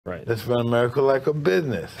Right. Let's run America like a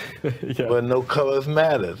business, Yeah. where no colors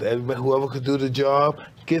matters. Everybody, whoever could do the job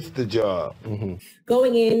gets the job. Mm-hmm.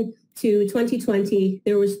 Going into 2020,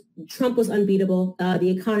 Trump was unbeatable. The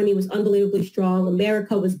economy was unbelievably strong.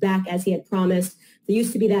 America was back as he had promised. There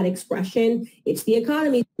used to be that expression, it's the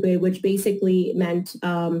economy, which basically meant,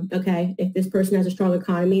 okay, if this person has a strong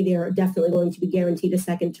economy, they are definitely going to be guaranteed a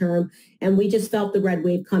second term. And we just felt the red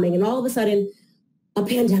wave coming. And all of a sudden, a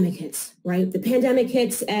pandemic hits, right? The pandemic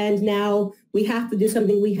hits, and now we have to do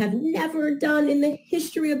something we have never done in the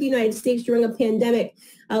history of the United States during a pandemic.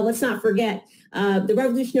 Let's not forget, the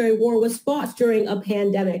Revolutionary War was fought during a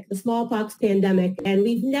pandemic, the smallpox pandemic, and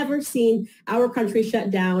we've never seen our country shut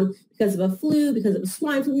down because of a flu, because of a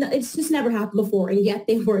swine flu. It's just never happened before, and yet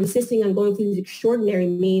they were insisting on going through these extraordinary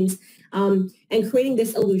means and creating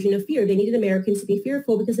this illusion of fear. They needed Americans to be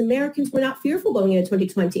fearful because Americans were not fearful going into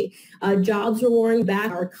 2020. Jobs were roaring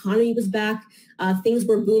back. Our economy was back. Things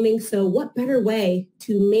were booming. So what better way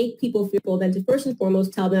to make people fearful than to first and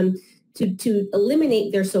foremost tell them to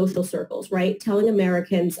eliminate their social circles, right? Telling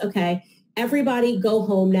Americans, okay, everybody go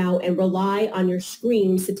home now and rely on your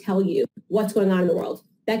screens to tell you what's going on in the world.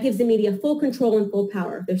 That gives the media full control and full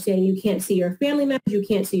power. They're saying you can't see your family members, you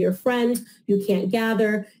can't see your friends, you can't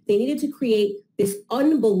gather. They needed to create this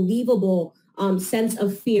unbelievable sense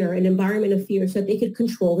of fear, an environment of fear, so that they could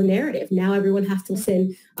control the narrative. Now everyone has to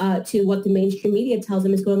listen to what the mainstream media tells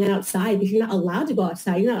them is going on outside, because you're not allowed to go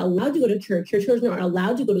outside. You're not allowed to go to church. Your children aren't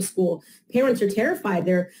allowed to go to school. Parents are terrified.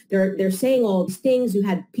 They're saying all these things. You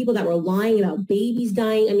had people that were lying about babies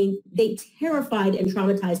dying. I mean, they terrified and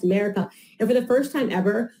traumatized America. And for the first time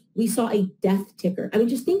ever, we saw a death ticker. I mean,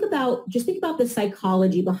 just think about the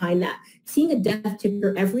psychology behind that. Seeing a death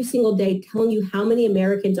ticker every single day telling you how many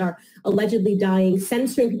Americans are allegedly dying,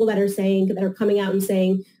 censoring people that are coming out and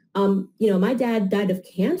saying, my dad died of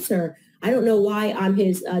cancer. I don't know why on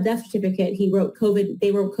his death certificate they wrote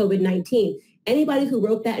COVID-19. Anybody who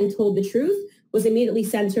wrote that and told the truth was immediately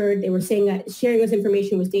censored. They were saying that sharing this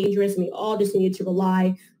information was dangerous, and we all just needed to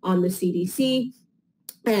rely on the CDC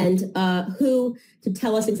and WHO to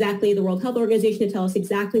tell us exactly, the World Health Organization to tell us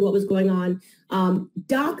exactly what was going on.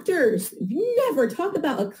 Doctors, never talk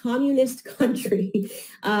about a communist country.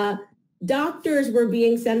 Doctors were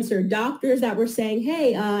being censored. Doctors that were saying,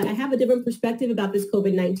 hey, I have a different perspective about this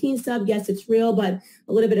COVID-19 stuff. Yes, it's real, but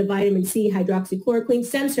a little bit of vitamin C, hydroxychloroquine,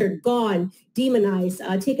 censored, gone, demonized,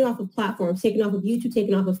 taken off of platforms, taken off of YouTube,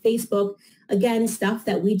 taken off of Facebook. Again, stuff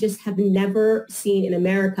that we just have never seen in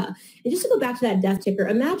America. And just to go back to that death ticker,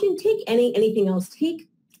 imagine, take anything else, take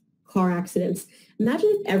car accidents. Imagine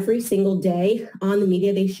if every single day on the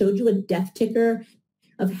media, they showed you a death ticker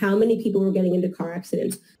of how many people were getting into car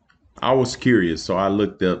accidents. I was curious, so I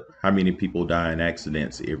looked up how many people die in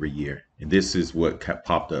accidents every year. And this is what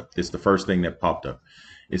popped up. This is the first thing that popped up.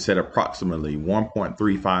 It said approximately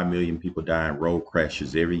 1.35 million people die in road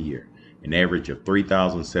crashes every year. An average of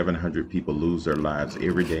 3,700 people lose their lives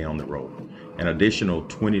every day on the road. An additional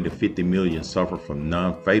 20 to 50 million suffer from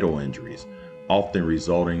non-fatal injuries, often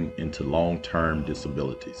resulting into long-term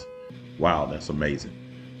disabilities. Wow, that's amazing.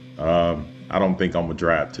 I don't think I'm gonna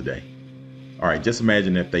drive today. All right, just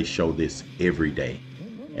imagine if they show this every day.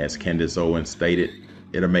 As Candace Owens stated,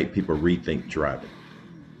 it'll make people rethink driving.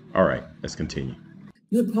 All right, let's continue.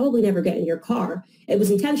 You would probably never get in your car. It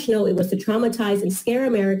was intentional. It was to traumatize and scare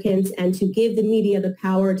Americans and to give the media the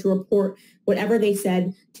power to report whatever they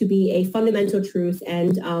said to be a fundamental truth,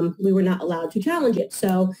 and we were not allowed to challenge it.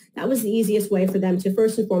 So that was the easiest way for them to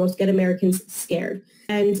first and foremost get Americans scared.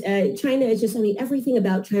 And China is just, everything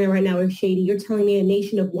about China right now is shady. You're telling me a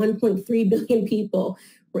nation of 1.3 billion people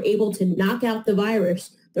were able to knock out the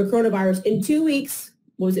coronavirus in 2 weeks.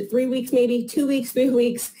 What was it, 3 weeks maybe? 2 weeks, 3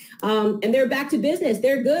 weeks. And they're back to business.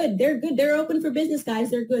 They're good. They're open for business,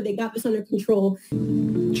 guys. They're good. They got this under control.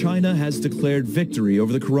 China has declared victory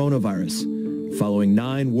over the coronavirus, following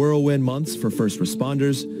 9 whirlwind months for first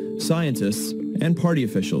responders, scientists, and party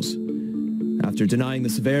officials. After denying the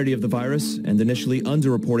severity of the virus and initially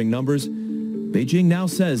underreporting numbers, Beijing now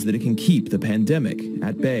says that it can keep the pandemic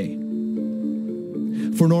at bay.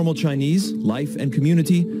 For normal Chinese, life and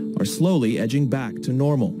community are slowly edging back to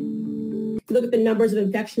normal. Look at the numbers of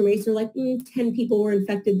infection rates. They're like 10 people were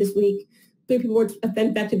infected this week. 3 people were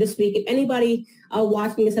infected this week. If anybody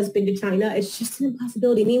watching this has been to China, it's just an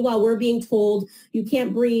impossibility. Meanwhile, we're being told you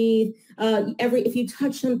can't breathe. If you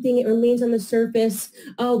touch something, it remains on the surface.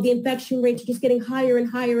 Oh, the infection rates are just getting higher and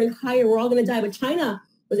higher and higher. We're all going to die. But China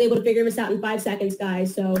was able to figure this out in 5 seconds,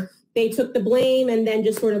 guys. So they took the blame and then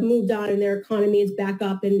just sort of moved on, and their economy is back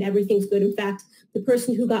up and everything's good. In fact, the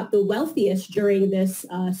person who got the wealthiest during this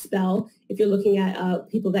spell, if you're looking at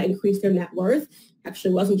people that increased their net worth,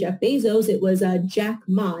 actually wasn't Jeff Bezos, it was Jack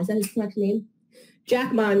Ma. Is that his correct name?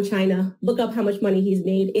 Jack Ma in China. Look up how much money he's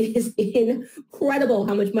made. It is incredible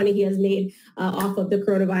how much money he has made off of the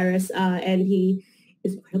coronavirus. And he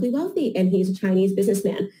is incredibly wealthy, and he's a Chinese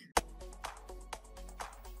businessman.